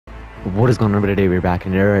What is going on today? We're back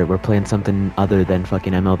and alright, we're playing something other than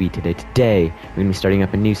fucking MLB today. Today, we're gonna be starting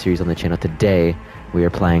up a new series on the channel. Today, we are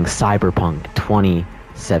playing Cyberpunk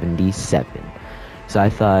 2077. So I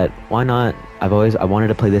thought, why not? I wanted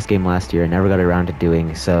to play this game last year. I never got around to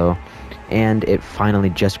doing so. And it finally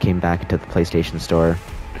just came back to the PlayStation Store.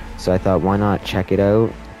 So I thought, why not check it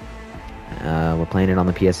out? We're playing it on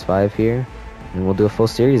the PS5 here. And we'll do a full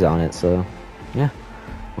series on it, so yeah.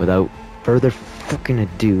 Without further fucking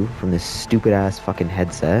ado from this stupid ass fucking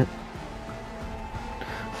headset.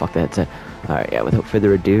 Fuck the headset. Alright, yeah, without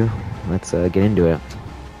further ado, let's get into it.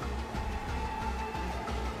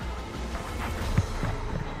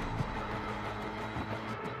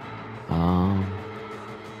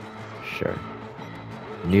 Sure.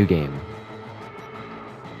 New game.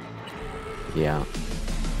 Yeah.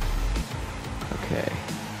 Okay.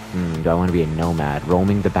 Do I want to be a nomad?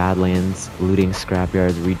 Roaming the Badlands, looting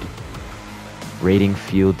scrapyards, raiding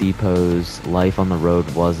fuel depots. Life on the road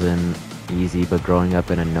wasn't easy, but growing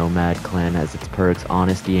up in a nomad clan has its perks: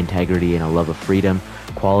 honesty, integrity, and a love of freedom.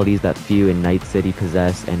 Qualities that few in Night City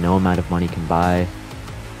possess and no amount of money can buy.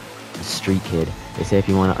 A street kid. They say if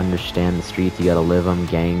you want to understand the streets, you gotta live them.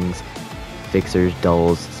 Gangs, fixers,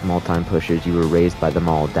 dulls, small-time pushers. You were raised by them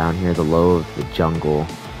all. Down here, the low of the jungle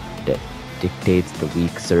dictates the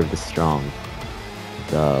weak serve the strong.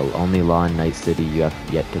 The only law in Night City you have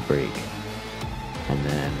yet to break. And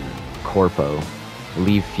then Corpo.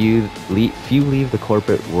 Few leave the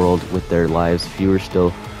corporate world with their lives, fewer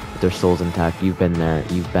still with their souls intact. You've been there.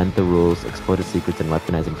 You've bent the rules, exploited secrets, and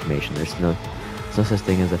weaponized information. There's no such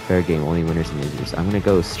thing as a fair game, only winners and losers. I'm gonna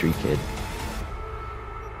go street kid.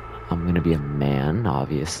 I'm gonna be a man,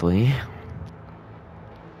 obviously.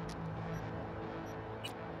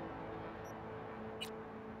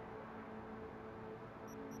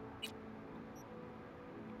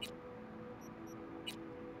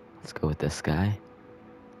 Let's go with this guy.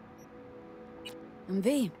 I'm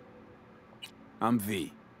V. I'm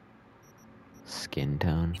V. Skin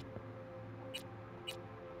tone.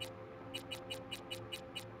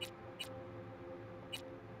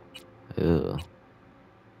 Ew.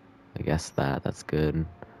 I guess that's good.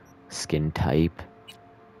 Skin type.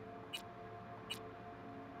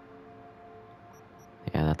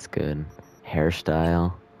 Yeah, that's good.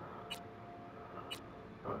 Hairstyle.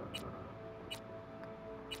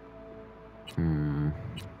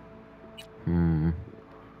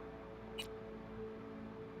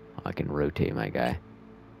 I can rotate my guy.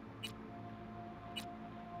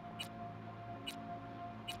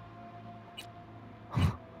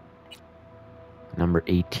 Number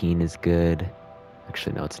 18 is good.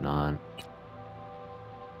 Actually, no, it's not.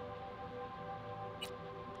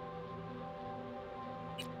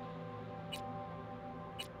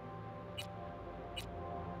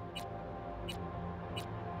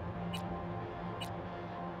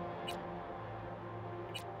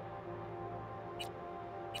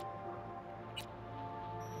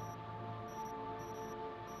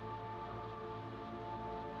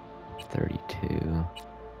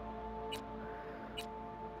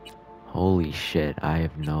 Holy shit, I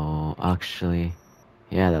have no... Actually,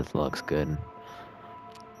 yeah, that looks good.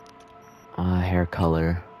 Hair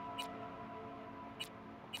color.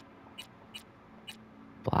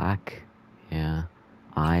 Black? Yeah.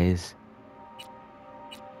 Eyes.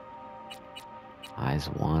 Eyes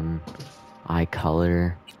 1. Eye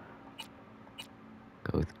color.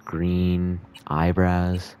 Go with green.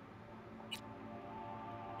 Eyebrows.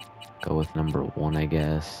 Go with number 1, I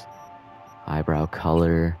guess. Eyebrow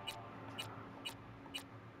color.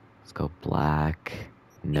 Let's go black.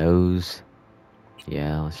 Nose.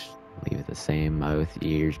 Yeah, let's leave it the same. Mouth,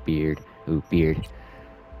 ears, beard. Ooh, beard.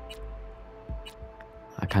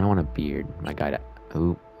 I kind of want a beard. My guy.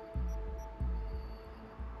 Ooh.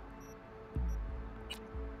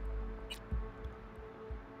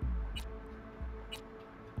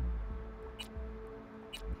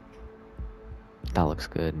 That looks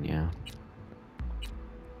good, yeah.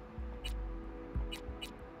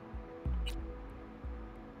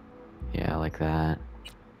 Yeah, I like that.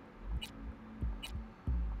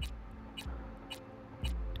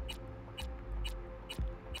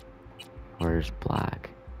 Where's black?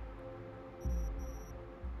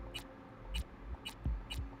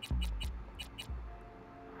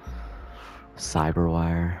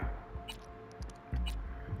 Cyberwire.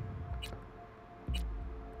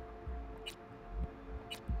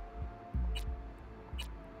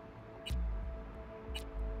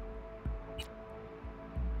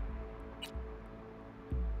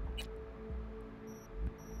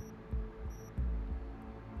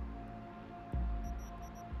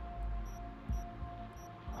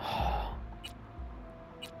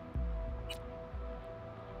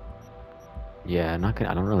 Yeah, not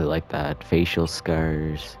gonna. I don't really like that. Facial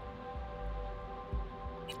scars.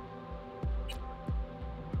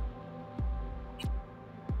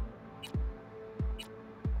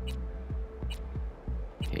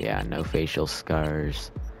 Yeah, no facial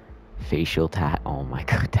scars. Facial oh my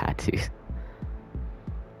god, tattoos.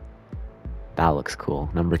 That looks cool.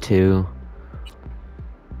 Number 2.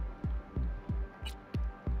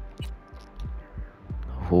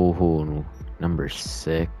 Ooh, number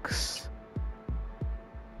 6.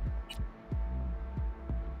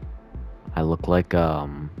 I look like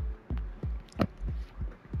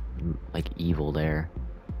evil there.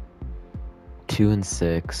 2 and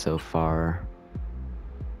 6 so far.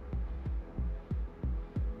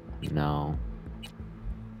 No.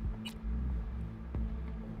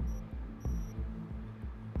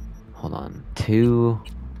 Hold on. 2,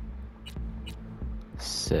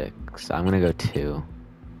 6. I'm gonna go 2.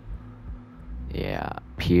 Yeah.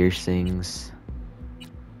 Piercings.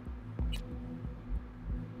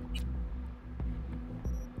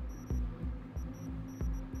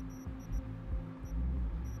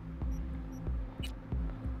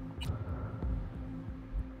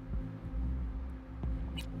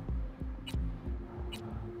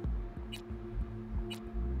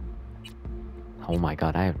 Oh my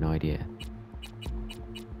god, I have no idea.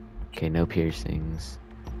 Okay, no piercings.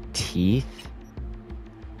 Teeth?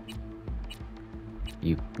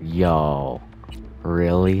 Yo.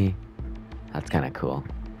 Really? That's kind of cool.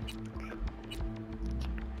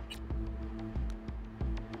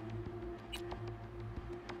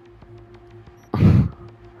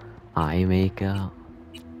 Eye makeup?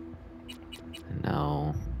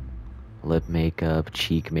 No. Lip makeup,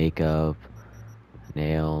 cheek makeup,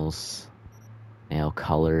 nails, nail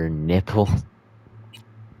color, nipple,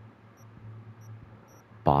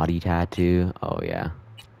 body tattoo. Oh yeah.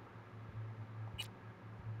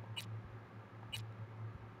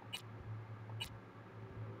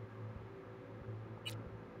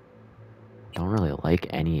 Don't really like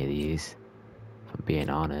any of these, if I'm being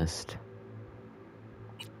honest.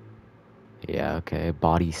 Yeah, okay.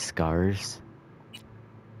 Body scars.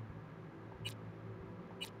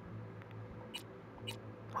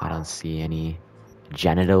 I don't see any.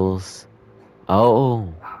 Genitals.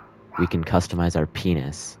 Oh, we can customize our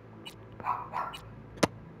penis.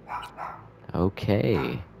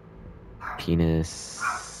 Okay. Penis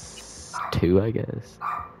 2, I guess.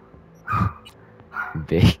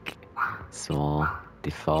 Big, small,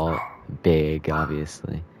 default, big,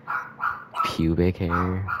 obviously. Pubic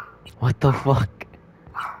hair. What the fuck?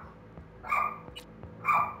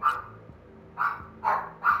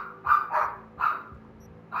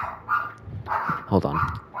 Hold on.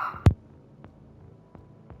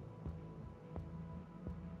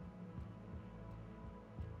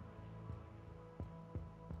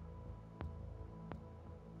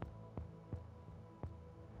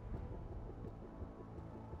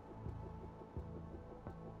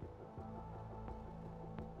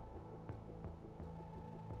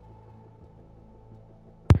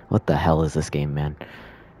 What the hell is this game, man?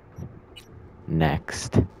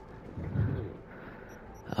 Next.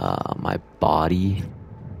 My body.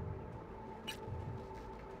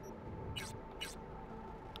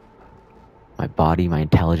 My body, my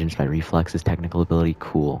intelligence, my reflexes, technical ability,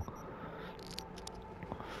 cool.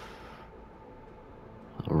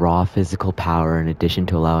 Raw physical power in addition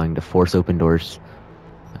to allowing to force open doors.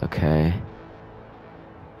 Okay.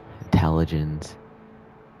 Intelligence.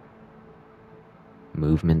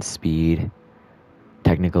 Movement speed.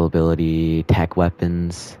 Technical ability, tech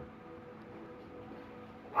weapons.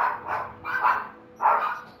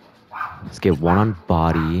 Let's get 1 on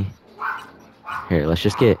body. Here, let's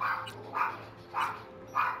just get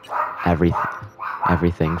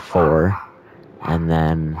everything 4. And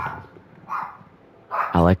then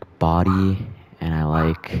I like body and I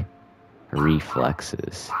like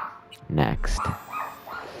reflexes. Next.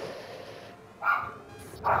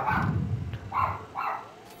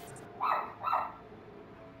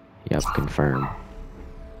 Yep, confirm.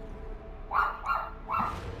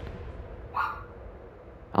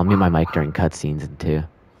 I'll mute my mic during cutscenes too.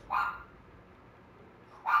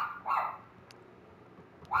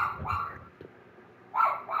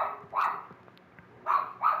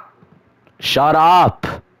 Shut up!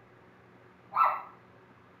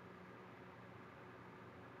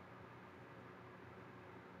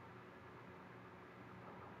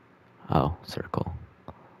 Oh, circle.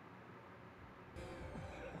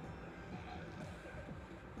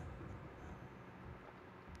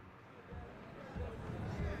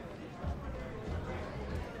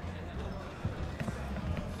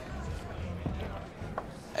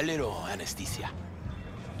 A little anesthesia.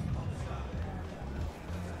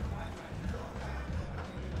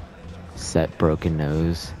 Set broken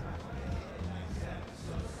nose.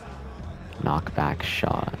 Knockback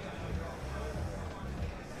shot.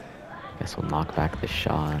 Guess we'll knock back the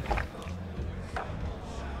shot.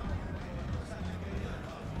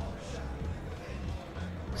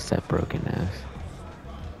 Set broken nose.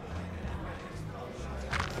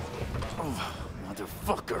 Oh,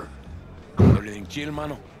 motherfucker. Everything chill,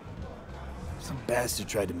 mano? Some bastard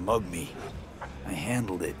tried to mug me. I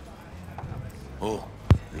handled it. Oh,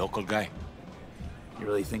 local guy. You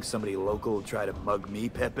really think somebody local will try to mug me,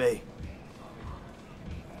 Pepe?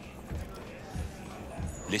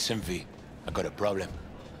 Listen, V. I got a problem.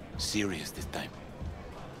 Serious this time.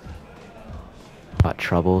 Got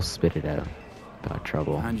trouble, spit it out. Got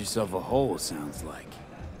trouble. Find yourself a hole, sounds like.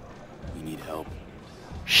 You need help.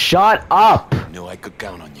 Shut up! Knew I could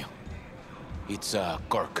count on you. It's,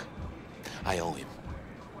 Kirk. I owe him.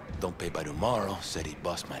 Don't pay by tomorrow, said he'd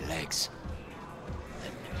bust my legs.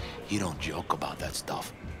 And he don't joke about that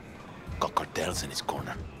stuff. Got cartels in his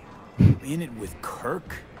corner. In it with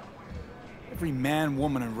Kirk? Every man,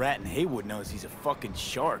 woman, and rat in Haywood knows he's a fucking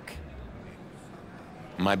shark.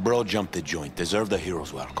 My bro jumped the joint. Deserved a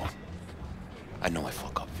hero's welcome. I know I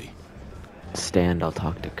fuck up, V. Stand, I'll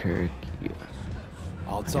talk to Kirk. Yeah.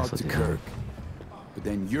 I'll guess talk I'll to do that. Kirk. But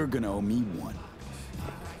then you're gonna owe me one.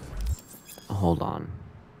 Hold on.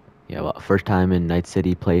 Yeah, well, first time in Night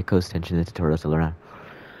City, play coast tension the tutorials to learn.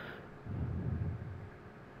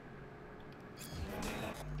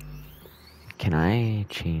 Can I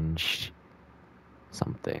change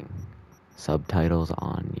something? Subtitles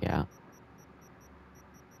on, yeah.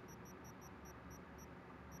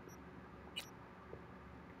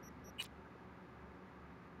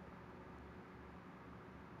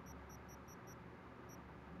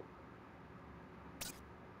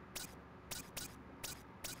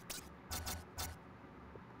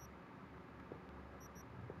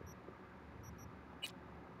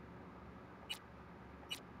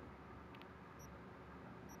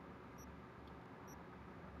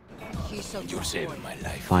 You're saving my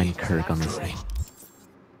life. Find Kirk on this.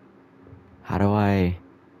 How do I?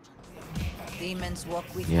 Demons walk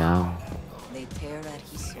with Yeah. him. They tear at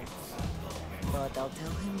his soul. But I'll tell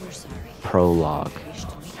him you're sorry. Prologue. Wish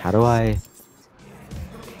to meet How do I?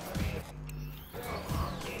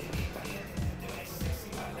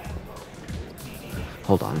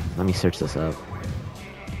 Hold on. Let me search this up.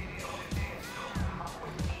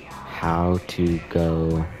 How to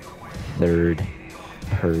go third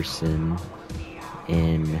person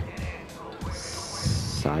in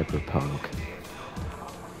Cyberpunk.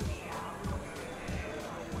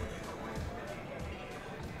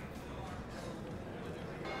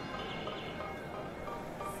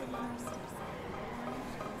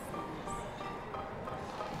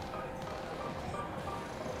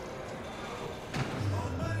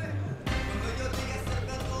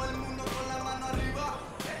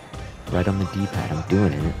 Right on the D-pad, I'm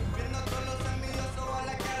doing it.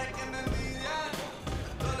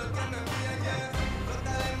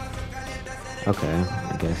 Okay,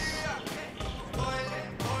 I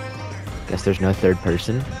guess there's no third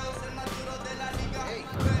person.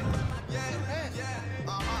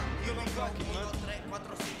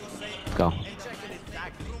 Go.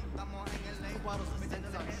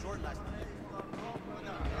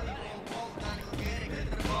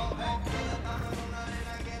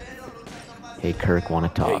 Hey Kirk, wanna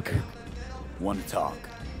talk? Hey, Kirk. Want to talk?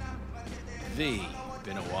 V,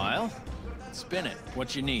 been a while? Spin it.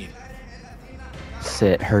 What you need?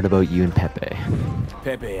 Sit, heard about you and Pepe.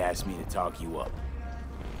 Pepe asked me to talk you up.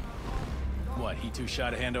 What, he too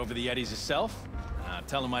shy to hand over the Yetis himself?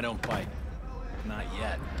 Tell him I don't bite. Not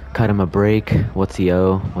yet. Cut him a break. What's he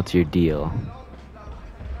owe? What's your deal?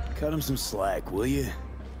 Cut him some slack, will you?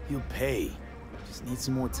 He'll pay. Just need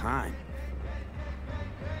some more time.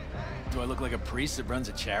 Do I look like a priest that runs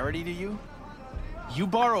a charity to you? You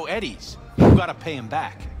borrow Eddies, you gotta pay him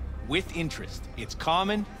back. With interest. It's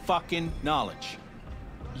common fucking knowledge.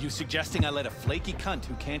 You suggesting I let a flaky cunt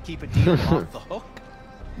who can't keep a deal off the hook?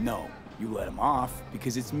 No, you let him off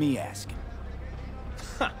because it's me asking.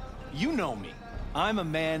 You know me. I'm a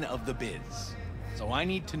man of the biz. So I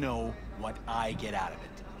need to know what I get out of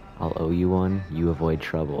it. I'll owe you one, you avoid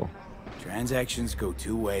trouble. Transactions go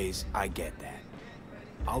two ways, I get that.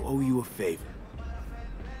 I'll owe you a favor.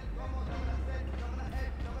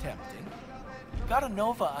 Tempting. Got a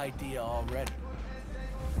Nova idea already.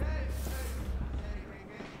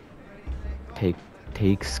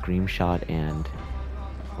 Take screenshot and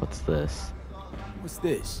what's this? What's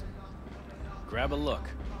this? Grab a look.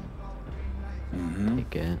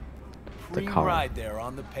 Take it. The Free car. ride there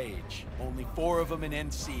on the page. Only 4 of them in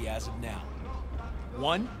NC as of now.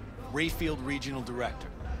 1, Rayfield Regional Director.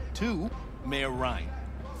 2, Mayor Ryan.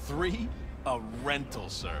 3, a rental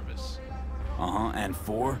service. Uh-huh, and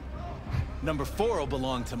 4? Number 4 will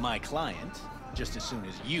belong to my client, just as soon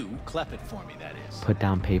as you clep it for me, that is. Put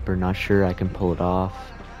down paper, not sure I can pull it off.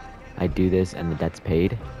 I do this and the debt's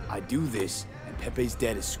paid. I do this, and Pepe's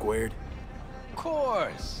debt is squared. Of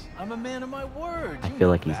course. I'm a man of my word. I You feel know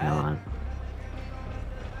like he's that. not.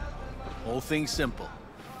 Whole thing's simple.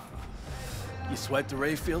 You swipe the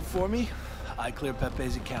Rayfield for me, I clear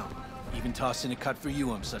Pepe's account. Even toss in a cut for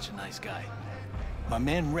you, I'm such a nice guy. My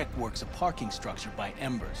man Rick works a parking structure by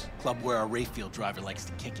Embers, club where our Rayfield driver likes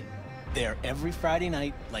to kick it. There every Friday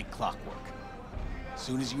night, like clockwork.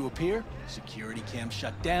 Soon as you appear, security cam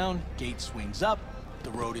shut down, gate swings up,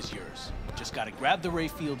 the road is yours. Just gotta grab the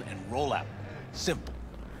Rayfield and roll out. Simple.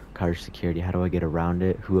 Car security, how do I get around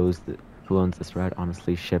it? Who owns this route?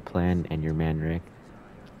 Honestly, ship plan and your man Rick.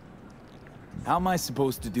 How am I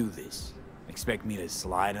supposed to do this? Expect me to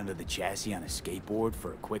slide under the chassis on a skateboard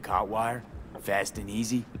for a quick hot wire? Fast and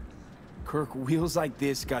easy? Kirk, wheels like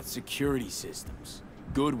this got security systems.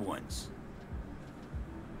 Good ones.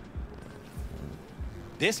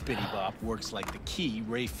 This bitty bop works like the key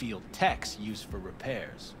Rayfield techs use for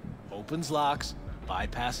repairs. Opens locks,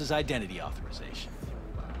 bypasses identity authorization.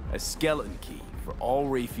 A skeleton key for all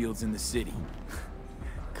Rayfields in the city.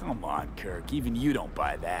 Come on, Kirk, even you don't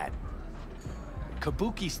buy that.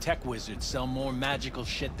 Kabuki's tech wizards sell more magical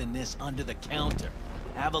shit than this under the counter.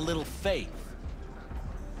 Have a little faith.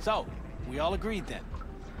 So, we all agreed then.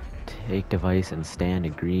 Take device and stand,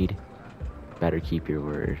 agreed. Better keep your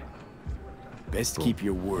word. Best keep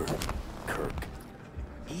your word, Kirk.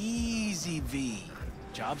 Easy, V.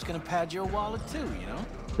 Job's gonna pad your wallet too, you know?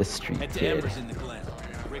 The street Head to kid. Embers in the Glen.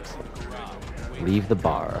 Rick's in the garage. Wait. Leave the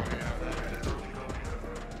bar.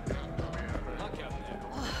 Luck out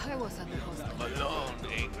there. I was under hostage. Malone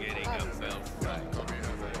ain't getting a belt right.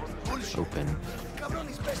 Open.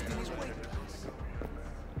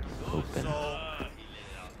 Open.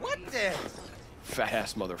 What the? Fat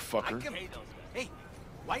ass motherfucker. Hey,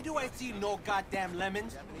 why do I see no goddamn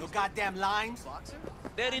lemons, no goddamn limes?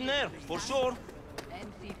 They're in there, for sure.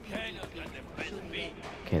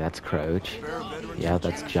 Okay, that's crouch. Yeah,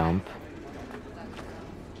 that's jump.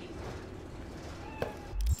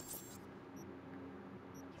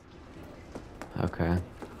 Okay.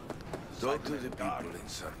 Talk to the people in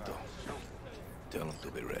Santo. Tell them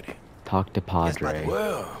to be ready. Talk to Padre.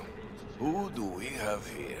 Well, who do we have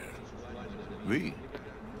here? Me.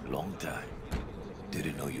 Long time.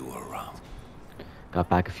 Didn't know you were around. Got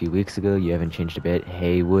back a few weeks ago. You haven't changed a bit.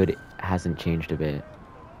 Haywood hasn't changed a bit.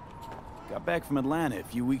 Got back from Atlanta a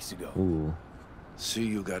few weeks ago. Ooh. See,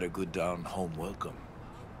 you got a good down-home welcome.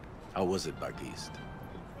 How was it back east?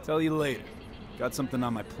 Tell you later. Got something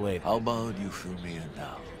on my plate. How about you fill me in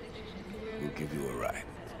now? We'll give you a ride.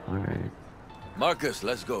 Alright. Marcus,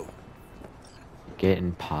 let's go. Get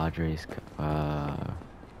in Padres.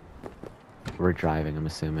 We're driving, I'm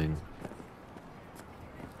assuming.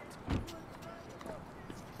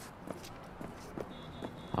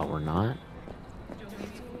 Oh, we're not?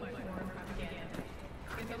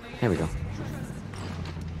 Here we go.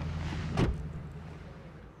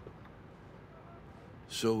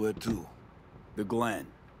 So where to? The Glen.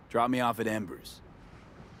 Drop me off at Embers.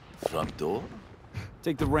 Front door?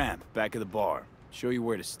 Take the ramp, back of the bar. Show you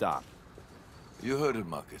where to stop. You heard it,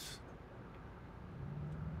 Marcus.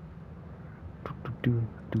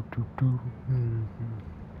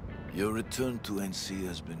 Your return to NC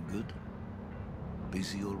has been good?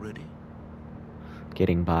 Busy already?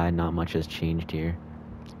 Getting by, not much has changed here.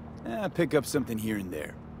 Pick up something here and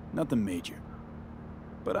there. Nothing major.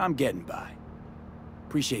 But I'm getting by.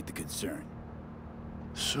 Appreciate the concern.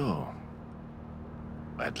 So,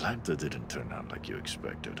 Atlanta didn't turn out like you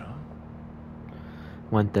expected, huh?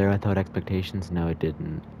 Went there, I thought expectations. No, it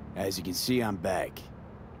didn't. As you can see, I'm back. If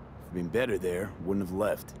it'd been better there, wouldn't have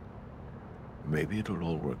left. Maybe it'll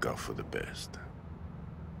all work out for the best.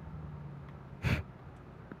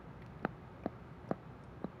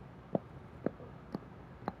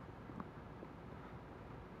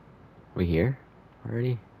 We here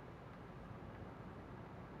already?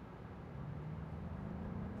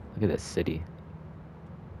 Look at this city.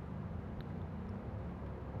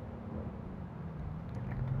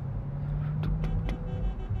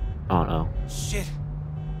 Oh no. Shit.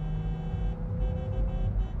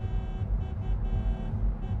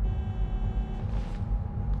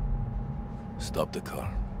 Stop the car.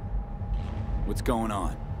 What's going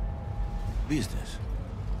on? Business.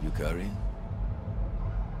 You carrying?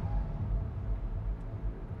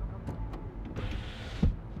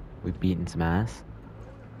 We beaten some ass.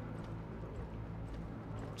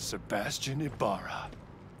 Sebastian Ibarra.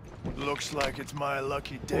 Looks like it's my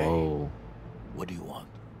lucky day. Whoa. What do you want?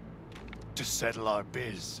 To settle our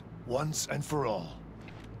biz, once and for all.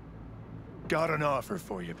 Got an offer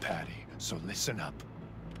for you, Patty, so listen up.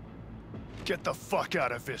 Get the fuck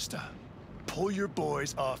out of Vista. Pull your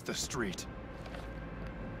boys off the street.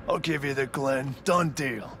 I'll give you the Glen. Done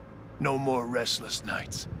deal. No more restless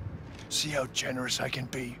nights. See how generous I can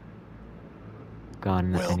be? Got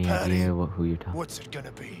any Patty, idea who you're talking? what's it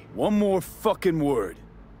gonna be? One more fucking word.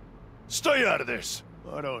 Stay out of this.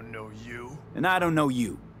 I don't know you. And I don't know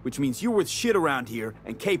you, which means you're worth shit around here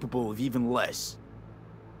and capable of even less.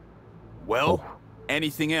 Well,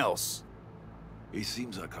 anything else? It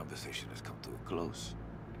seems our conversation has come to a close.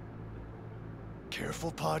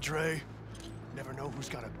 Careful, Padre. Never know who's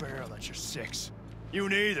got a barrel at your six. You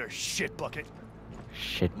neither, shit bucket.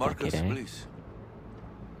 Shit Marcus, bucket, eh? please.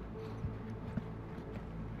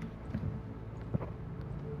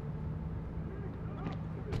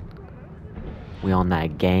 We on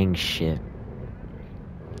that gang shit.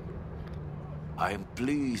 I am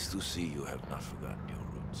pleased to see you have not forgotten your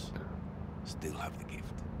roots. Still have the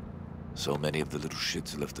gift. So many of the little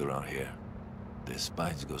shits left around here. Their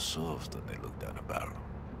spines go soft when they look down a barrel.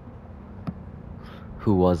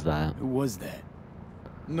 Who was that? Who was that?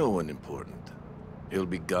 No one important. He'll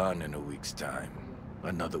be gone in a week's time.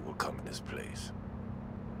 Another will come in his place.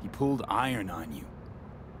 He pulled iron on you.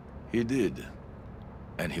 He did.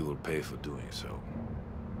 And he will pay for doing so.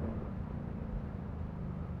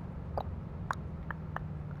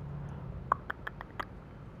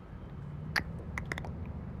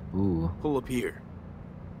 Ooh. Pull up here.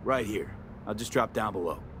 Right here. I'll just drop down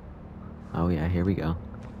below. Oh yeah, here we go.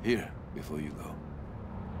 Here, before you go.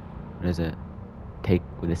 What is it?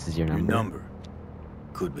 This is your number? Your number.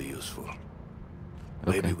 Could be useful.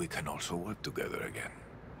 Okay. Maybe we can also work together again.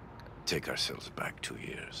 Take ourselves back 2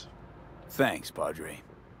 years. Thanks, Padre.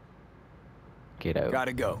 Get out.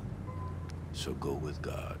 Gotta go. So go with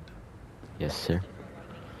God. Yes, sir.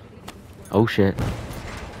 Oh shit.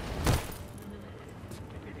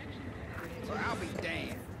 I'll be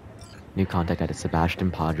damned. New contact at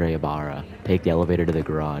Sebastian Padre Ibarra. Take the elevator to the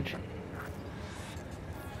garage.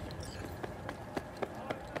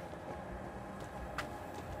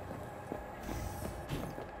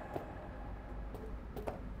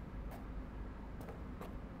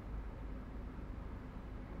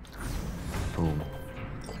 Boom.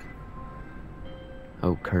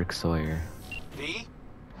 Oh, Kirk Sawyer. V?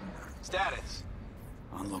 Status.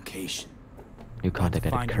 On location. New contact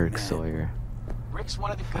at find your Kirk man. Sawyer. Rick's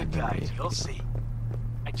one of the good Find your guys, way. you'll see.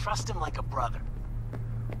 I trust him like a brother.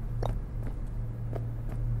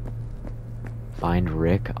 Find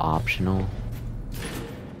Rick optional.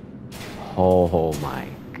 Oh my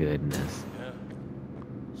goodness. Yeah.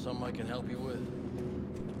 Something I can help you with.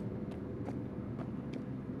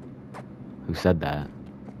 Who said that?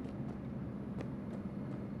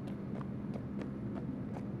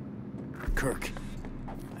 Kirk,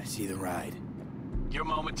 I see the ride. Your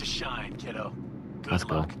moment to shine, kiddo. Good Let's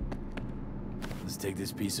go. luck. Let's take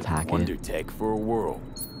this piece of Tack it. wonder tech for a whirl.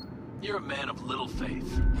 You're a man of little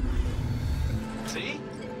faith. See?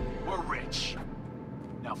 We're rich.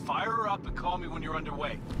 Now fire her up and call me when you're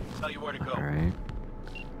underway. Tell you where to go. Alright.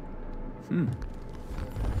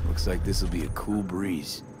 Looks like this'll be a cool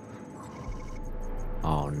breeze.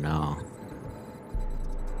 Oh no.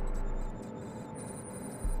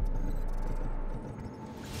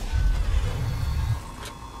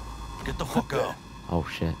 Get the fuck out. Oh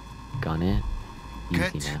shit. Gun it.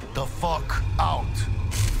 Get Easy now. the fuck out.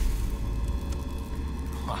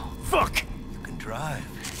 Fuck! You can drive.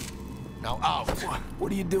 Now out.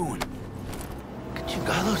 What are you doing?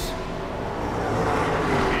 Chingados.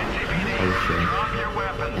 Oh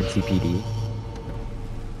shit. NCPD.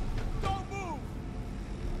 Don't move!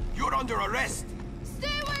 You're under arrest! Stay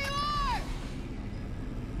where you are!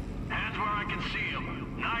 Hands where I can see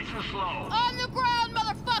them. Nice and slow. On the ground,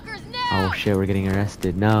 motherfuckers, now! Oh shit, we're getting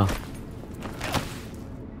arrested. No.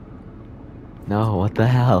 No, what the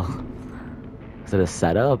hell? Is it a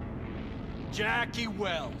setup? Jackie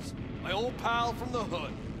Wells, my old pal from the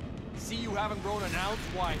hood. See you haven't grown an ounce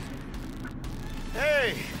wiser.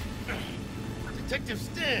 Hey! Detective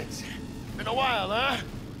Stintz. Been a while, huh?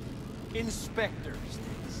 Inspector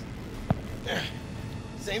Stintz.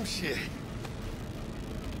 Same shit.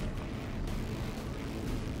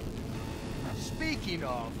 Speaking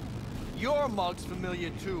of, your mug's familiar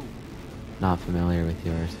too. Not familiar with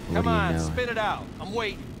yours. What Come do you on, know? spit it out. I'm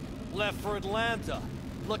waiting. Left for Atlanta,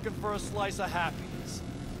 looking for a slice of happiness.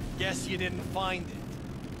 Guess you didn't find it.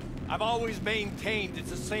 I've always maintained it's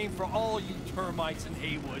the same for all you termites in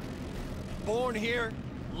Haywood. Born here,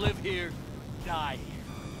 live here, die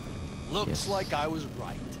here. Looks Yes. like I was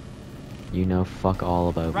right. You know fuck all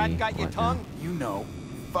about Rat me. got your What tongue? now? You know,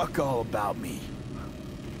 fuck all about me.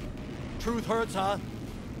 Truth hurts, huh?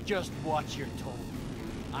 Just watch your tone.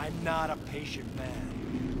 I'm not a patient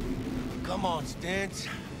man. Come on, Stintz.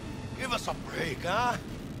 Give us a break, huh?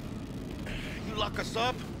 You lock us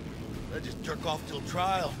up, let's just jerk off till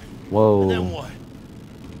trial. Whoa. And then what?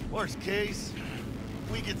 Worst case,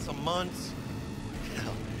 we get some months.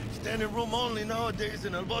 Hell, standing room only nowadays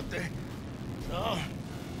in El Bote. So,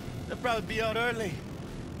 they'll probably be out early.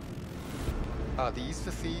 Are these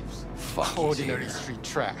the thieves? Fuck, Ordinary street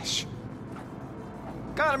trash.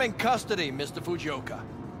 Got him in custody, Mr. Fujioka.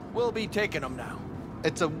 We'll be taking him now.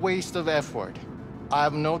 It's a waste of effort. I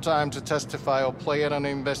have no time to testify or play in an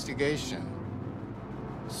investigation.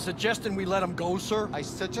 Suggesting we let him go, sir? I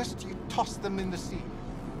suggest you toss them in the sea.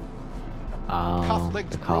 Oh, Cuff-legs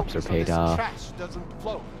the cops are broken so paid this off. trash doesn't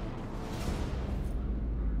float.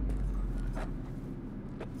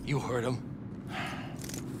 You heard him.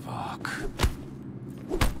 Fuck.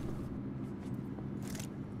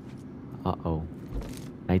 Uh-oh.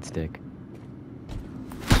 Nightstick.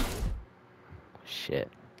 Shit.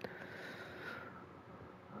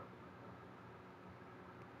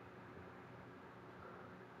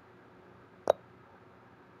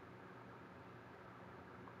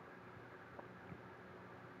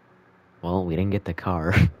 Well, we didn't get the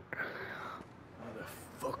car.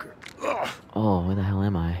 Motherfucker. Ugh. Oh, where the hell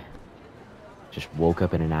am I? Just woke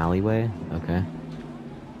up in an alleyway? Okay.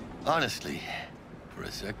 Honestly, for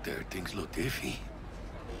a sec there, things looked iffy.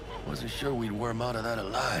 Wasn't sure we'd worm out of that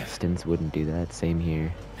alive. Stintz wouldn't do that. Same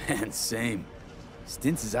here. And same.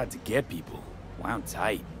 Stintz is out to get people. Wound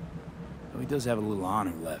tight. Though he does have a little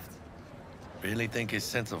honor left. Really think his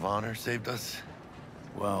sense of honor saved us?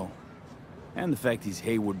 Well, and the fact he's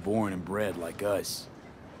Hayward born and bred like us.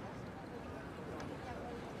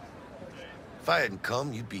 If I hadn't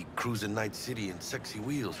come, you'd be cruising Night City in sexy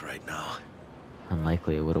wheels right now.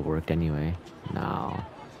 Unlikely it would have worked anyway. No.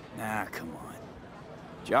 Nah, come on.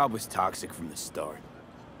 Job was toxic from the start.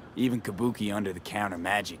 Even Kabuki under-the-counter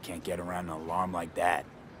magic can't get around an alarm like that.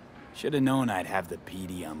 Should have known I'd have the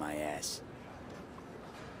PD on my ass.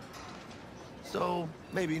 So,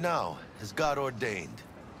 maybe now, as God ordained.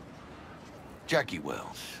 Jackie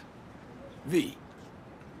Wells. V.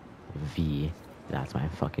 V. That's my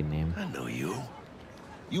fucking name. I know you.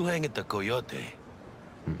 You hang at the Coyote.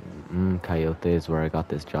 Coyote is where I got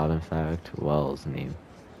this job, in fact. Wells' name.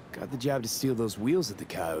 Got the job to steal those wheels at the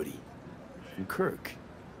Coyote. From Kirk.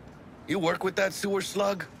 You work with that sewer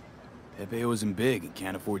slug? Pepe wasn't big and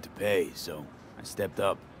can't afford to pay, so I stepped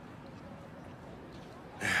up.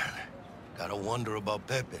 Gotta wonder about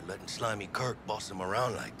Pepe letting slimy Kirk boss him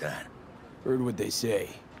around like that. Heard what they say.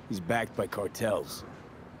 He's backed by cartels.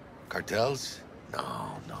 Cartels?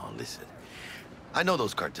 No, listen. I know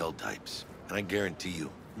those cartel types, and I guarantee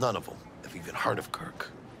you, none of them have even heard of Kirk.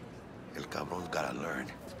 El cabron's gotta learn.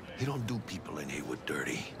 He don't do people in Haywood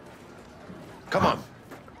dirty. Come on.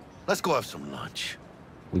 Let's go have some lunch.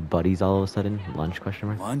 We buddies all of a sudden? Lunch, question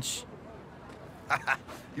mark? Lunch?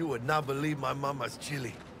 You would not believe my mama's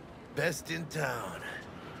chili. Best in town.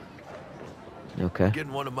 Okay.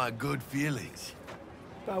 Getting one of my good feelings.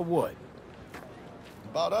 About what?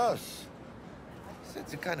 About us.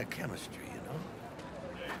 Sense a kind of chemistry, you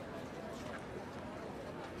know?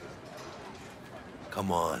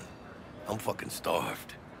 Come on. I'm fucking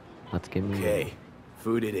starved. Let's get me. Okay.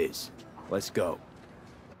 Food it is. Let's go.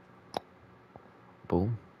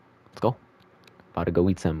 Boom. Let's go. About to go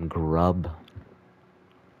eat some grub.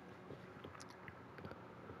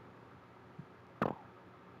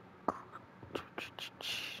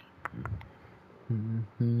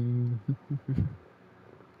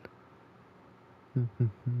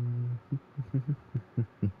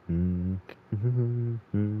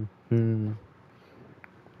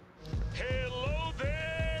 Hello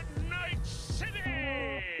there, Night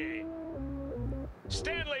City!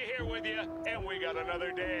 Stanley here with you, and we got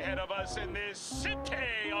another day ahead of us in this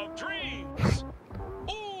city of dreams.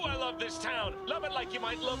 Ooh, I love this town. Love it like you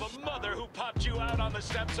might love a mother who popped you out on the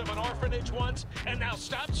steps of an orphanage once and now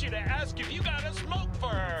stops you to ask if you got a smoke for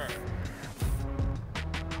her.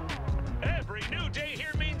 Every new day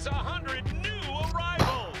here means 100 new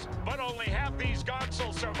arrivals, but only half these gonks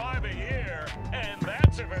will survive a year, and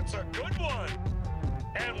that's if it's a good one.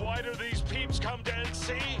 And why do these peeps come to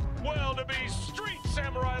NC? Well, to be street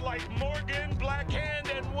samurai like Morgan,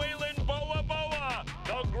 Blackhand, and Waylon Boa Boa.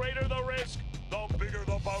 The greater the risk, the bigger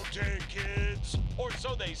the bounty, kids. Or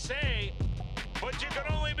so they say. But you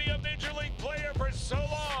can only be a Major League player for so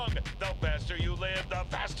long. The faster you live, the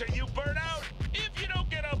faster you burn out. If you don't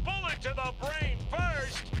get a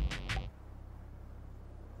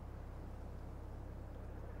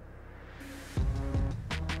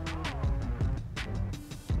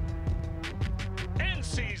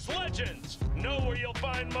UC's legends. Know where you'll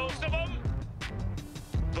find most of them?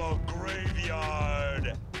 The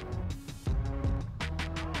graveyard.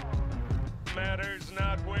 Matters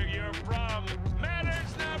not where you're from.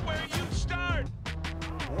 Matters not where you start.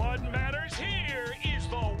 What matters here is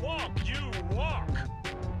the walk you walk.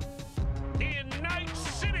 In Night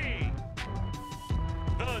City,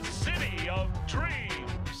 the city of dreams.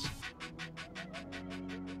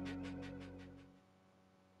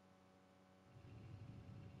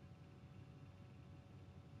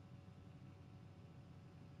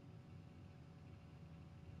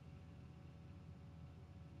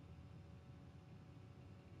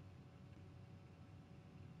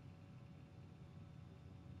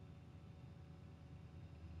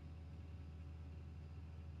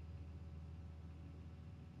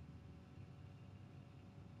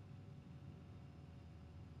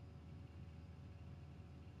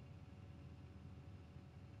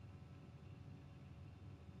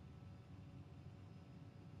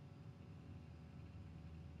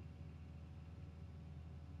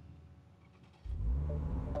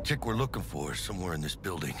 Chick we're looking for is somewhere in this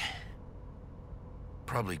building.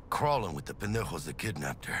 Probably crawling with the pendejos that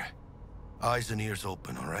kidnapped her. Eyes and ears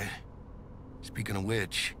open, all right? Speaking of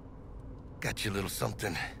which, got you a little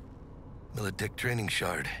something. Militech training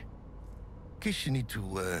shard. In case you need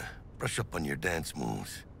to, brush up on your dance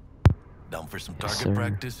moves. Down for some target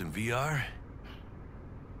practice in VR?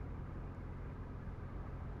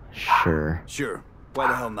 Sure. Sure. Why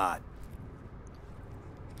the hell not?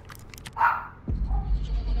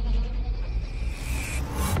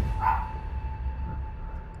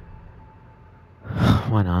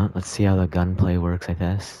 Why not? Let's see how the gunplay works, I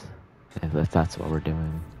guess. If that's what we're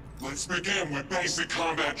doing. Let's begin with basic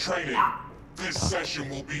combat training. This session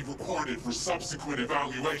will be recorded for subsequent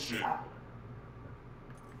evaluation.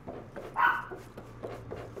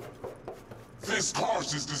 This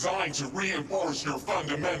course is designed to reinforce your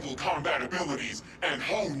fundamental combat abilities and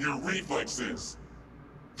hone your reflexes.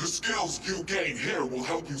 The skills you gain here will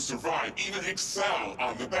help you survive, even excel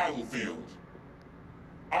on the battlefield.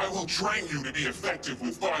 I will train you to be effective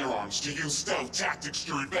with firearms, to use stealth tactics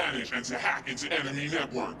to your advantage, and to hack into enemy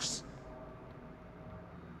networks.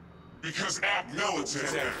 Because at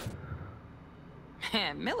Militech...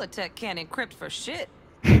 Man, Militech can't encrypt for shit.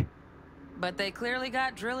 But they clearly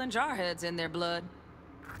got drill and jarheads in their blood.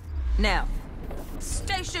 Now,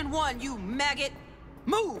 Station 1, you maggot!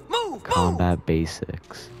 Move, move, Combat move!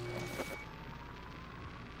 basics.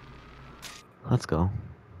 Let's go.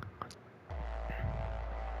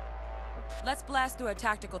 Let's blast through a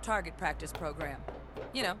tactical target practice program.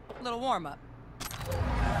 You know, a little warm-up.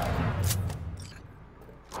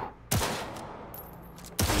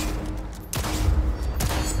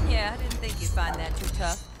 Yeah, I didn't think you'd find that too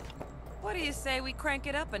tough. What do you say we crank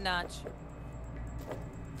it up a notch?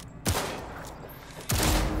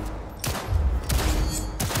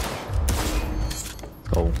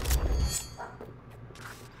 Go.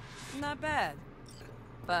 Not bad.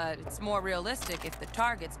 But it's more realistic if the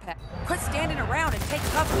target's packed. Quit standing around and take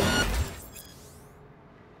cover.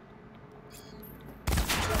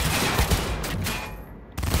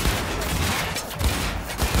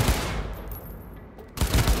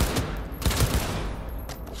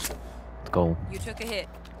 Let's go. You took a hit.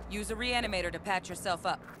 Use a reanimator to patch yourself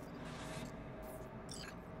up.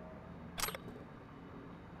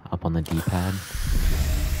 Up on the D-pad.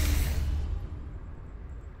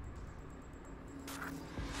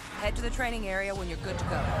 Head to the training area when you're good to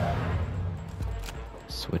go.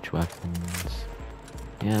 Switch weapons.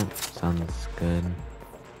 Yeah, sounds good.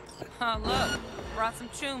 Oh, look. Brought some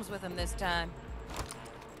chooms with him this time.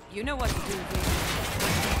 You know what to do here.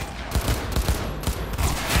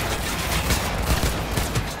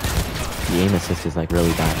 The aim assist is like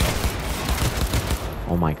really bad.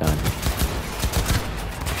 Oh my god.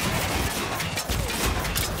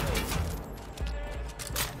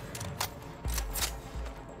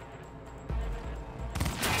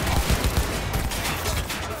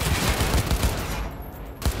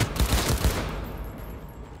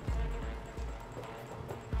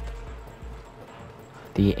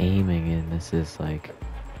 The aiming in this is like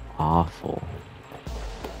awful.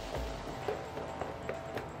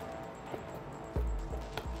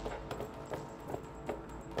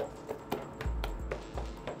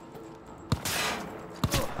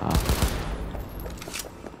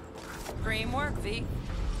 Dream work, V.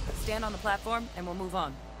 Stand on the platform and we'll move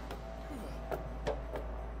on.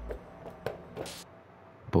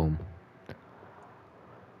 Boom.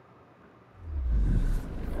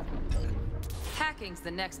 Hacking's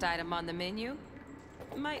the next item on the menu.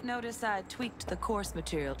 Might notice I tweaked the course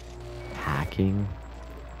material. Hacking?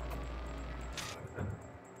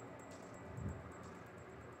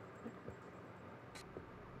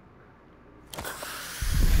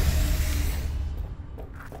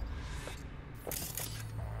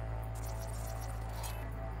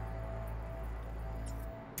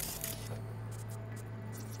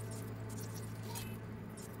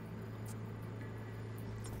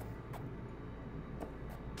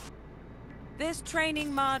 This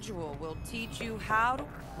training module will teach you how to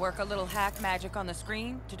work a little hack magic on the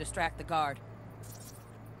screen to distract the guard.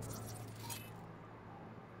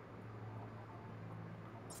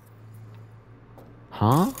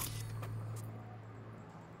 Huh?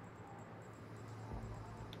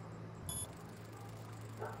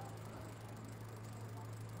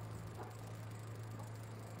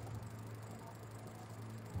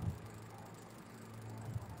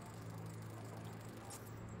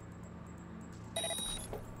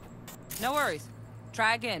 No worries.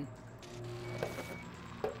 Try again.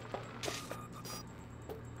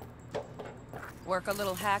 Work a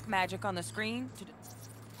little hack magic on the screen to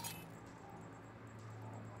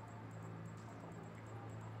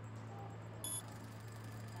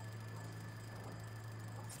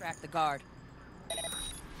distract the guard.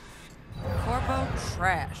 Corpo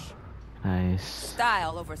trash. Nice.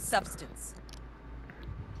 Style over substance.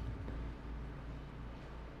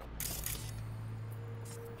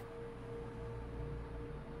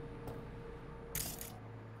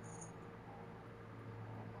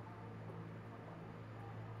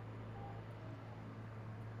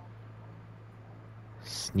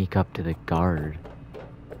 Sneak up to the guard.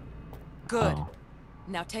 Good. Oh.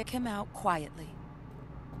 Now take him out quietly.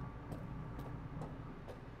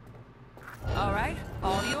 All right,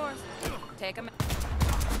 all yours. Take him out.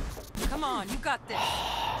 Come on, you got this.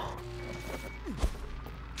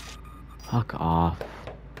 Fuck off.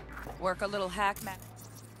 Work a little hack magic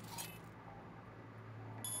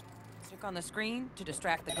on the screen to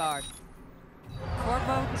distract the guard.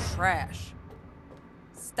 Corpo trash.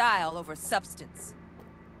 Style over substance.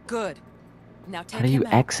 Good. Now take How do you him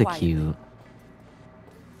out execute? quietly.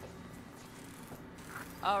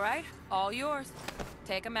 All right, all yours.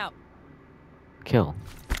 Take him out. Kill.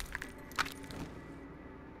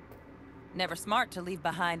 Never smart to leave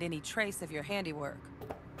behind any trace of your handiwork.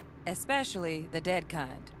 Especially the dead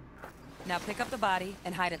kind. Now pick up the body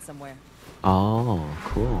and hide it somewhere. Oh,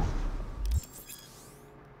 cool.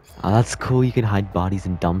 Oh, that's cool. You can hide bodies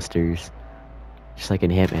in dumpsters. Just like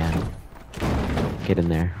in Hitman. Get in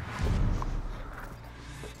there.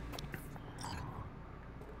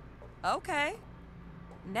 Okay.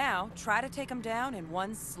 Now try to take him down in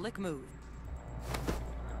one slick move.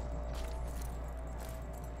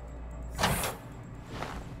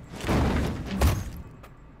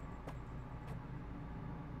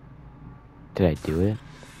 Did I do it?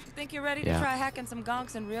 Think you're ready Yeah. to try hacking some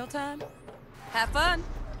gonks in real time? Have fun!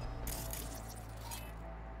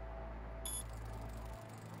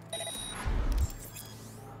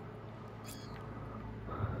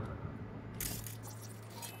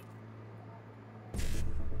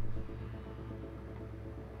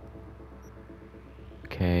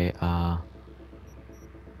 Okay,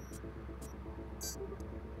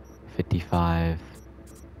 55,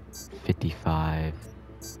 55,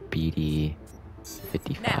 BD,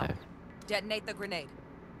 55. Now, detonate the grenade.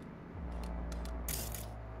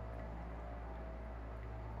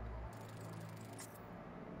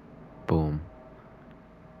 Boom.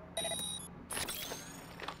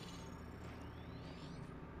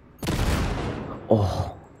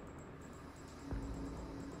 Oh.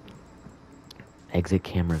 Exit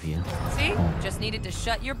camera view. See? Just needed to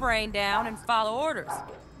shut your brain down and follow orders.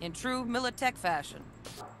 In true Militech fashion.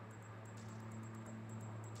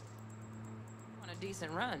 On a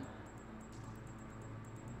decent run.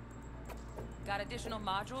 Got additional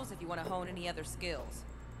modules if you want to hone any other skills.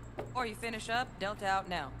 Or you finish up, dealt out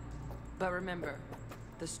now. But remember,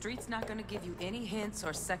 the street's not gonna give you any hints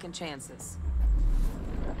or second chances.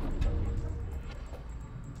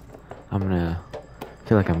 I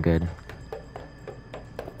feel like I'm good.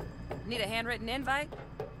 Need a handwritten invite?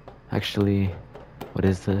 Actually, what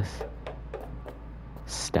is this?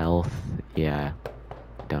 Stealth? Yeah.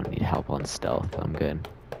 Don't need help on stealth. I'm good.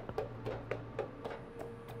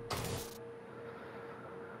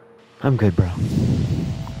 I'm good, bro.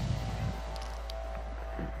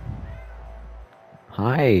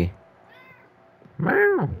 Hi.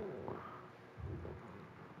 Meow.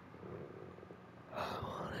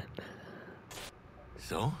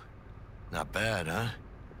 So? Not bad, huh?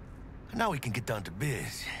 Now we can get down to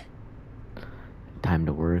biz. Time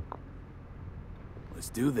to work. Let's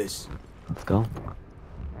do this. Let's go.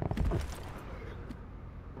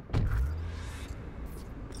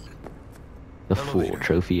 The full Elevator,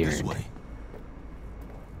 trophy this earned. way.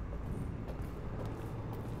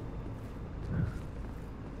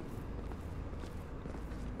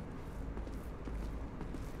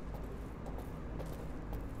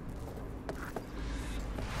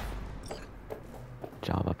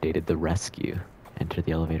 Job updated. The rescue. Enter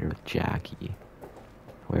the elevator with Jackie.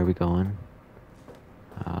 Where are we going?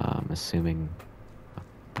 I'm assuming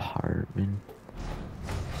apartment.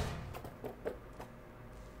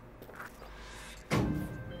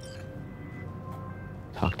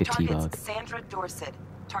 Talk to T-Bug. Target's Sandra Dorset.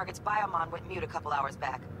 Target's biomon went mute a couple hours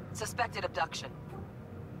back. Suspected abduction.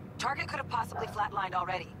 Target could have possibly flatlined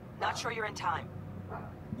already. Not sure you're in time.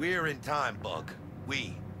 We're in time, Bug.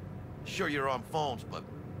 We. Sure you're on phones, but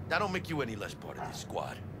that don't make you any less part of this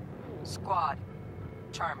squad. Squad.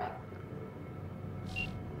 Charming.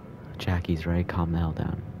 Jackie's right, calm the hell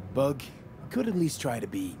down. Bug, could at least try to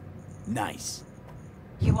be nice.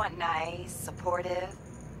 You want nice, supportive?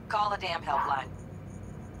 Call a damn helpline.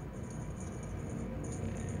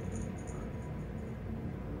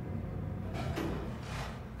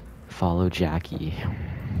 Follow Jackie.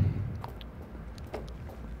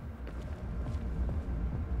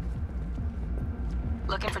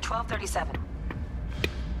 Looking for 1237.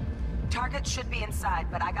 Target should be inside,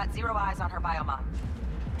 but I got 0 eyes on her biomon.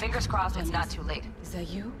 Fingers crossed it's not too late. Is that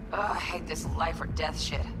you? Ugh, I hate this life or death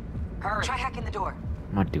shit. Hurry. Try hacking the door.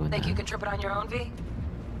 I'm not doing Think that. you can trip it on your own, V?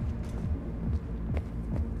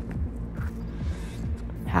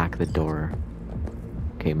 Hack the door.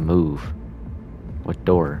 Okay, move. What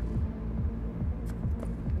door?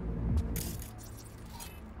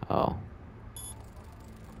 Oh.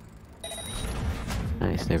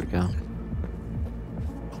 Nice, there we go.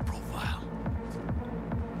 No profile.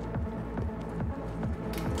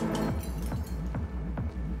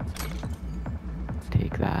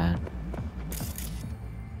 Take that.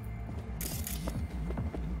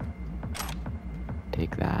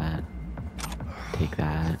 Take that. Take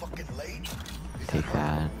that. Fucking late? Take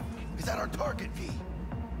that. Is that our target, V?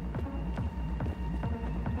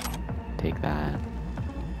 Take that.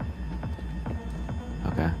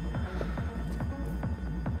 Okay.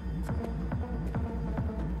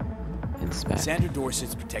 Inspect. Sandra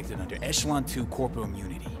Dorset's protected under Echelon 2 corporal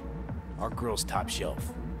immunity. Our girl's top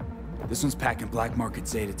shelf. This one's packing black market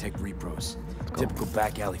Zeta Tech repros. Typical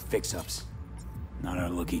back alley fix-ups. Not our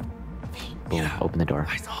lookie. Boom, open the door.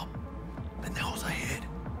 Eyes up. Pendejos ahead.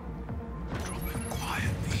 Drop it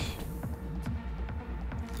quiet, V.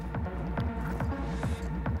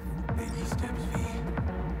 Baby steps, V.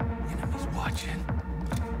 Enemies watching.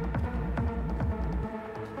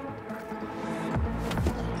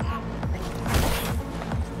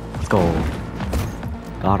 Let's go.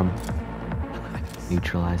 Got him.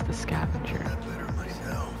 Neutralize the scavenger. Better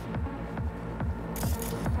myself.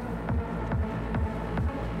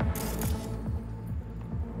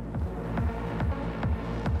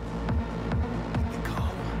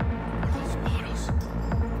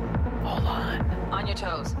 Hold on. On your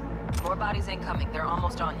toes. More bodies incoming. They're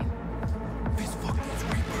almost on you. These fucking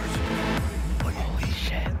reapers. Holy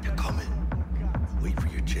shit. They're coming. Wait for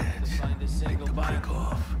your chance. Take the break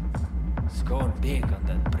off. Score big on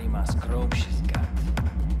that Prima's chrome she's got.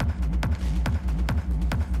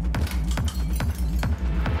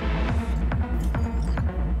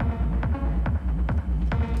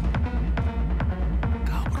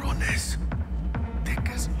 Cabrones. Thick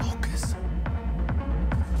as locusts.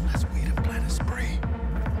 Let's wait and plan a spree.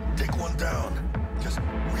 Take one down. Just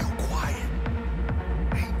real quiet.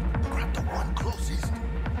 Hey, grab the one closest.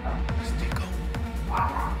 Stick 'em.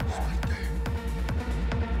 Right there.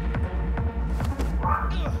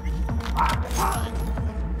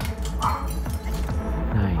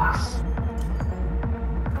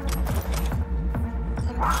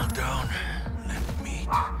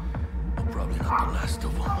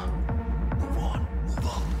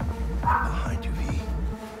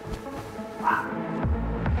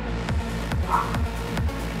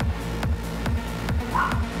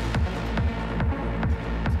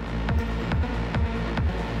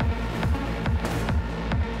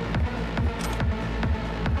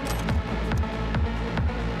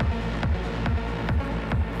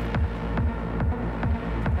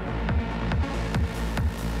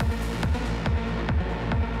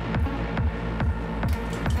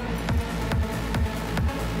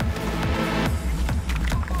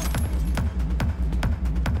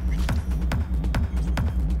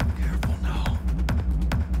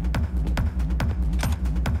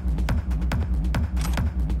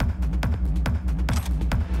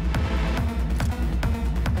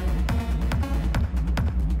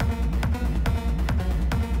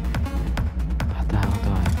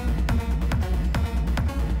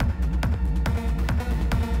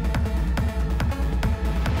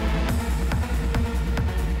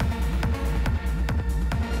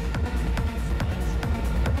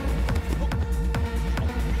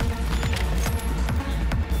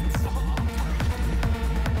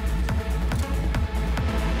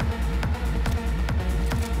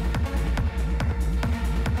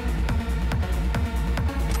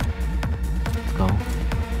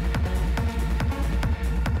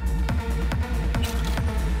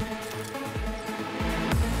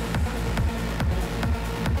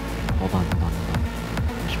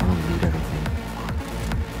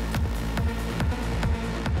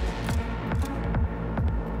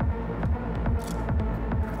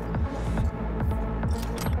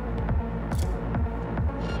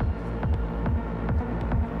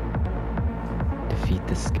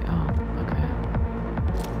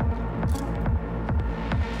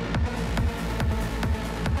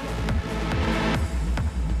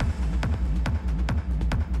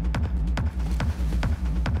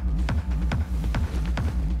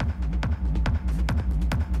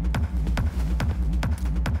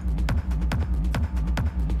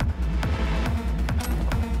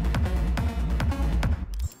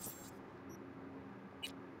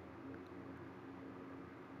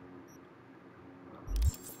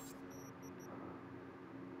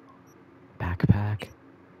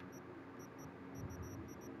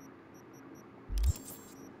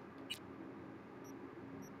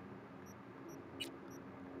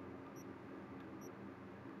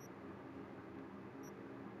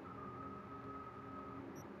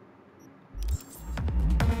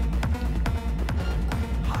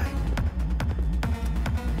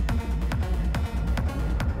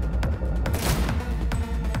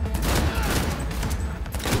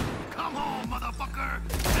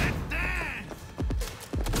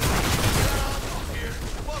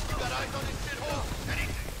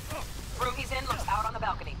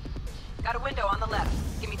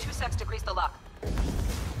 secs to grease the lock.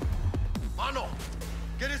 Mano,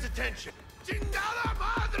 get his attention.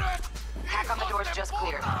 Hack on the door's just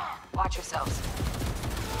cleared. Watch yourselves.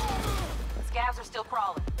 Scavs are still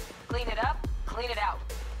crawling. Clean it up, clean it out.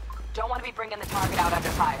 Don't want to be bringing the target out under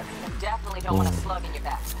fire. And definitely don't want a slug in your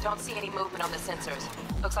back. Don't see any movement on the sensors.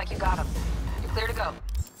 Looks like you got them. You're clear to go.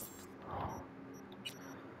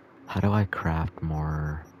 How do I craft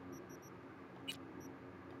more?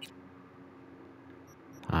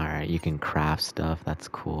 Alright, you can craft stuff. That's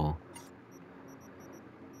cool.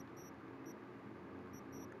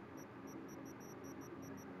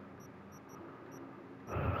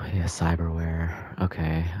 Yeah, cyberware.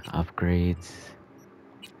 Okay, upgrades.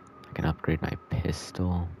 I can upgrade my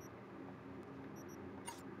pistol.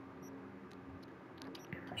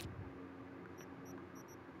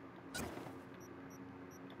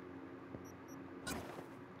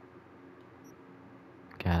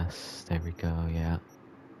 Guess, there we go, yeah.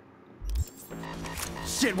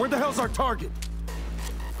 Shit, where the hell's our target?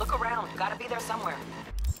 Look around. Gotta be there somewhere.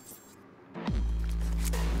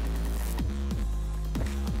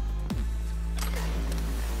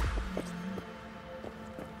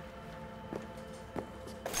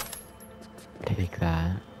 Take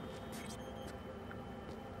that.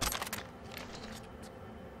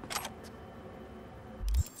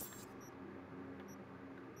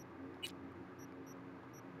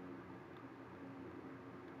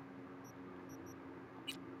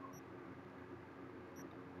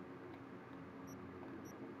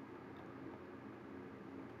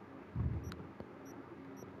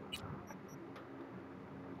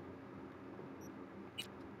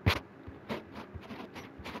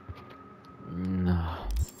 No.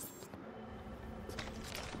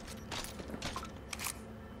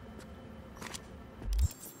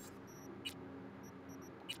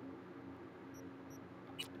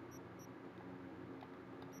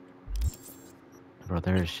 Bro,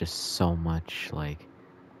 there's just so much, like...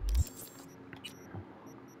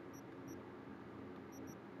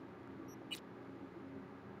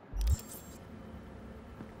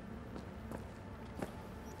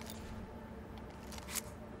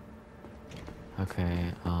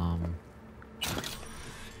 Okay,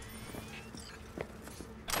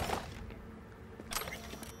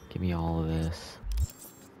 give me all of this.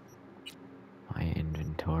 My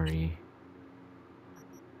inventory.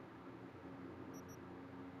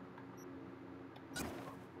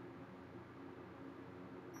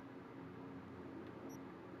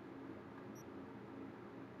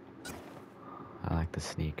 I like the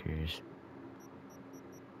sneakers.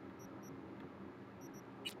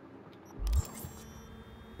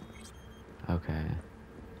 Okay.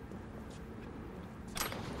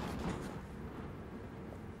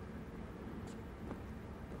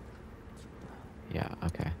 Yeah,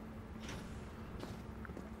 okay.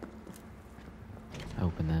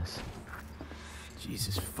 Open this.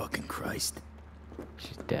 Jesus fucking Christ.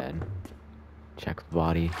 She's dead. Check the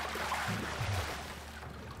body.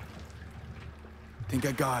 Think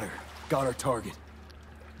I got her. Got our target.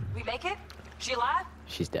 We make it? She alive?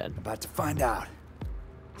 She's dead. About to find out.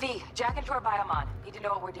 V, jack into her biomon. Need to know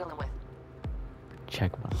what we're dealing with.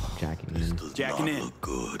 Check jacking in. Jacking in. Look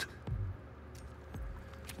good.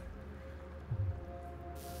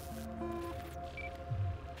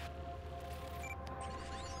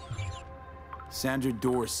 Sandra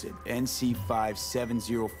Dorset,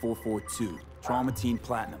 NC570442. Traumatine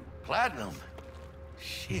Platinum. Platinum?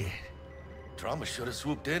 Shit. Trauma should have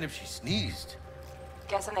swooped in if she sneezed.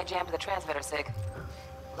 Guessing they jammed the transmitter, Sig.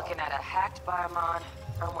 Looking at a hacked biomon,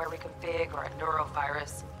 firmware reconfig, or a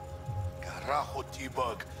neurovirus. Carajo,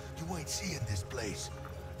 T-Bug. You ain't seeing this place.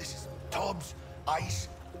 This is tubs, ice,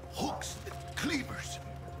 hooks, and cleavers.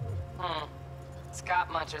 Scott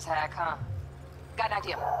Muncher's hack, huh? Got an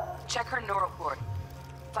idea. Check her neural cord.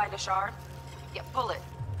 Find a shard? Yeah, pull it.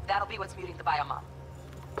 That'll be what's muting the biomon.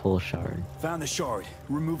 Pull a shard. Found the shard.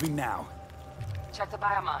 Removing now. Check the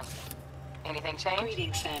biomon. Anything change?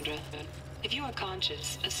 Greetings, Sandra. If you are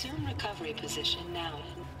conscious, assume recovery position now.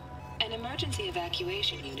 An emergency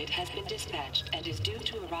evacuation unit has been dispatched and is due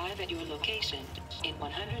to arrive at your location in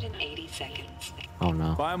 180 seconds. Oh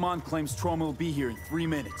no. Biomon claims trauma will be here in 3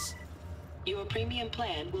 minutes. Your premium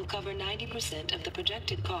plan will cover 90% of the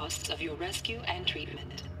projected costs of your rescue and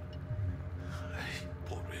treatment.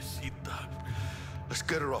 Pobrecita. Let's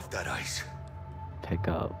get her off that ice. Pick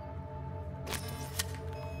up.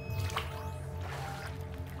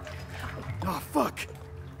 Oh, fuck.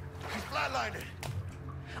 He's flatlining.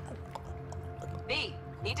 V,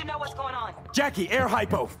 need to know what's going on. Jackie, air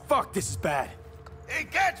hypo. Fuck, this is bad. Hey,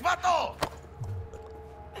 catch, vato!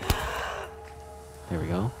 There we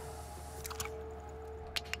go.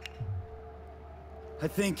 I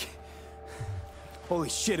think... Holy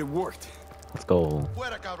shit, it worked. Let's go.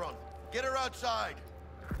 Fuera, cabrón. Get her outside.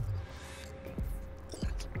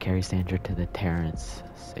 Carry Sandra to the terrace.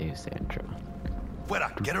 Save Sandra.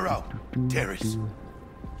 Fuera, get her out. Terrace.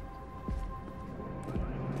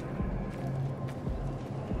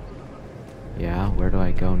 Yeah, where do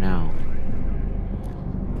I go now?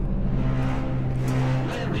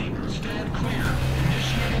 Landing, stand clear.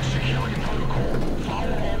 Initiating security protocol.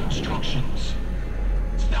 Follow all instructions.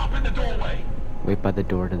 Stop in the doorway. Wait by the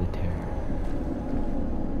door to the terrace.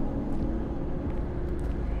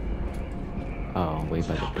 Oh, wait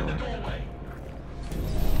by the door.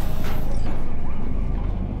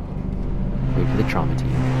 Wait for the trauma team.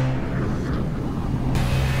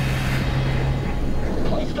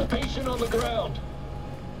 Place the patient on the ground.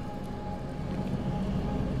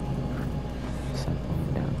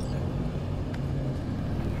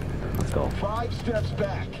 Let's go. 5 steps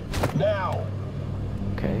back. Now.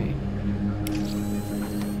 Okay.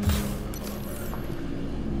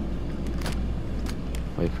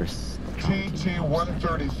 Wait for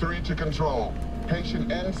TT-133 to control. Patient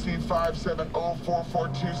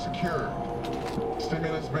NC570442 secured.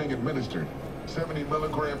 Stimulants being administered. 70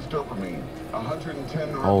 milligrams dopamine. 110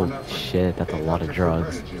 oh norepinephrine. shit, that's a lot of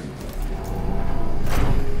drugs.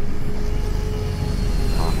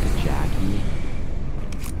 Talk to Jackie.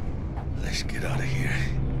 Let's get out of here.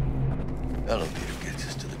 Elevator gets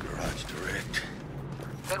us to the garage direct.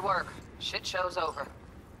 Good work. Shit show's over.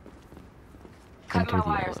 Cut my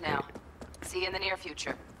wires now. See you in the near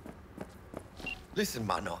future. Listen,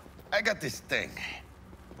 mano. I got this thing.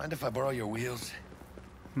 Mind if I borrow your wheels?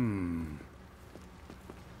 I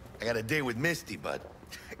got a date with Misty, but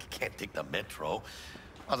I can't take the metro.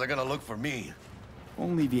 How's it gonna look for me?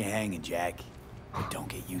 Won't leave you hanging, Jack. Don't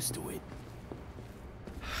get used to it.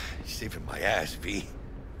 You're saving my ass, V.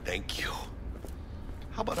 Thank you.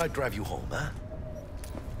 How about I drive you home, huh?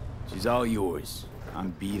 She's all yours. I'm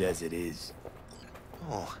beat as it is.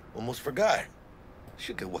 Oh, almost forgot.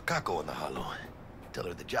 Should get Wakako in the hollow. Tell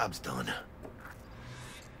her the job's done.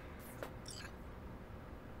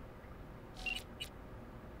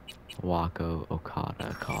 Wako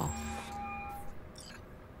Okada call.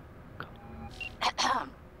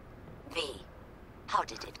 V, how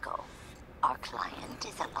did it go? Our client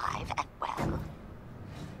is alive and well.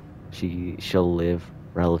 She'll live,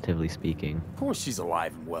 relatively speaking. Of course she's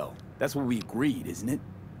alive and well. That's what we agreed, isn't it?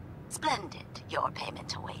 Splendid. Your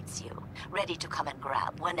payment awaits you. Ready to come and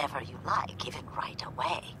grab whenever you like, even right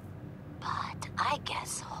away. But I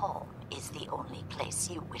guess home is the only place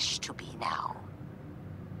you wish to be now.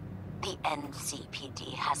 The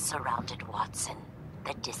NCPD has surrounded Watson.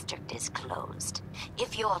 The district is closed.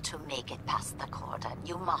 If you're to make it past the cordon,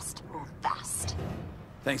 you must move fast.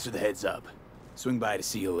 Thanks for the heads up. Swing by to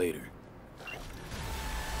see you later.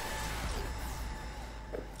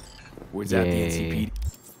 Where's that, the NCPD?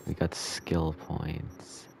 We got skill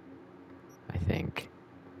points, I think.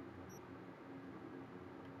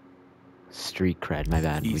 Street cred, my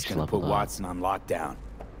bad. He's we just gonna leveled put up. Watson on lockdown.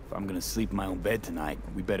 If I'm gonna sleep in my own bed tonight,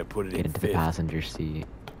 we better put it Get in into fifth. the passenger seat.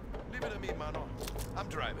 Leave it to me, mano. I'm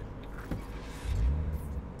driving.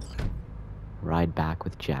 Ride back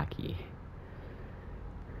with Jackie.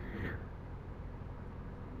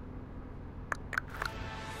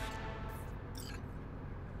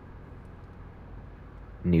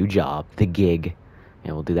 New job, the gig.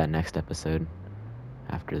 And we'll do that next episode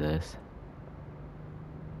after this.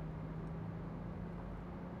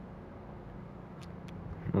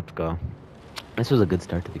 Let's go. This was a good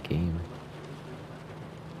start to the game.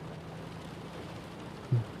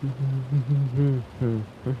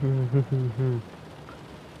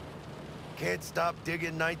 Can't stop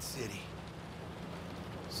digging Night City.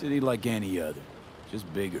 City like any other,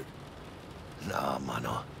 just bigger. Nah,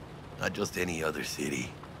 mano. Not just any other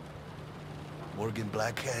city. Morgan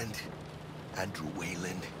Blackhand, Andrew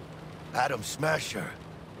Wayland, Adam Smasher.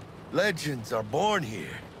 Legends are born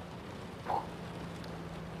here.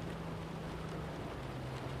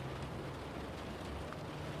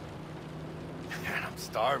 Man, I'm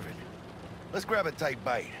starving. Let's grab a tight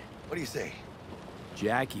bite. What do you say?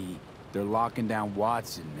 Jackie, they're locking down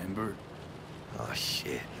Watson, remember? Oh,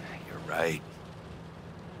 shit. You're right.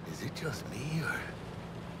 Is it just me, or...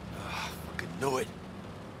 Oh, fucking knew it.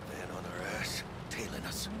 Man on our ass, tailing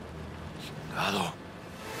us. Chingado. I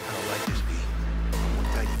don't like this, V. One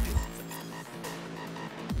tiny bit.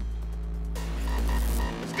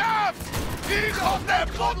 Scabs! Hijos de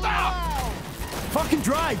puta! Fucking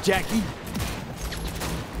drive, Jackie!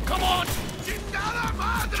 Come on! Chingada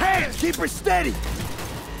madre! Hands, keep her steady!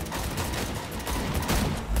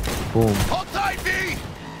 Boom. Hold tight, V!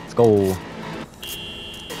 Let's go.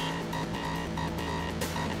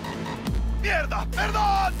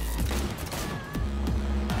 Perdón!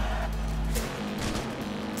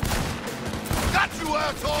 Got you,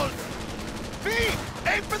 assholes! V!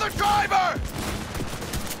 Aim for the driver!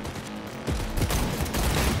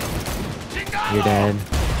 You're dead.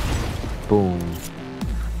 Boom.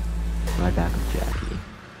 Right back with Jackie.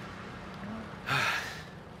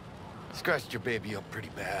 Scratched your baby up pretty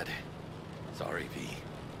bad. Sorry, V.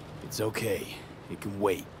 It's okay. It can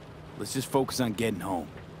wait. Let's just focus on getting home.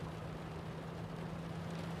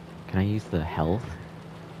 Can I use the health?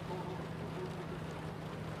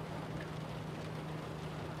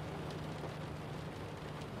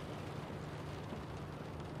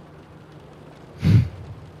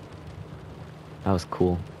 That was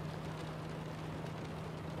cool.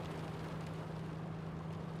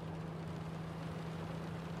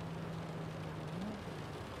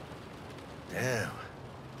 Damn.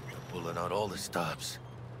 You're pulling out all the stops.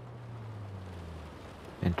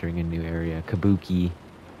 Entering a new area. Kabuki.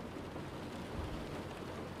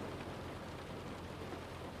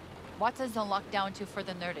 Watson's on lockdown to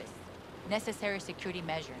further notice. Necessary security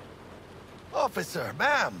measure. Officer,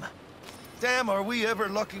 ma'am! Damn, are we ever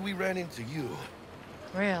lucky we ran into you.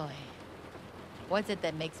 Really? What's it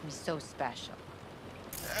that makes me so special?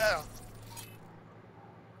 Yeah.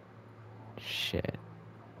 Shit.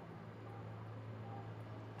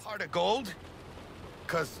 Heart of gold?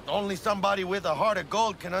 Cause only somebody with a heart of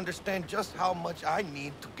gold can understand just how much I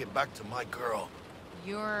need to get back to my girl.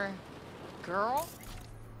 Your girl?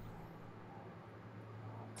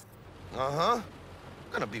 Uh-huh.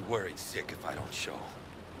 Gonna be worried sick if I don't show.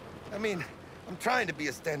 I mean, I'm trying to be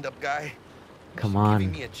a stand-up guy. Come She's on.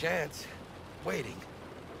 giving me a chance. Waiting.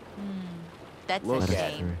 That's Look a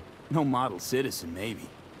at shame. her. No model citizen, maybe.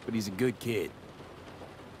 But he's a good kid.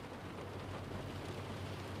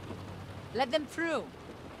 Let them through.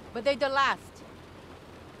 But they're the last.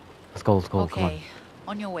 Let's go, come on. Okay,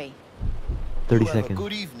 on your way. 30 You have a seconds.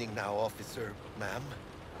 good evening now, officer, ma'am.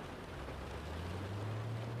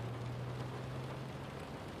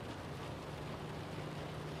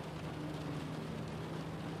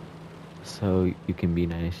 So you can be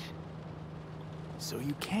nice. So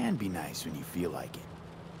you can be nice when you feel like it.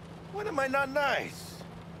 When am I not nice?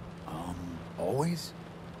 Always?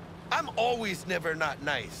 I'm always never not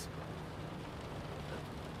nice.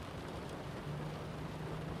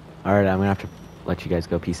 Alright, I'm gonna have to let you guys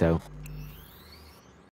go. Peace out.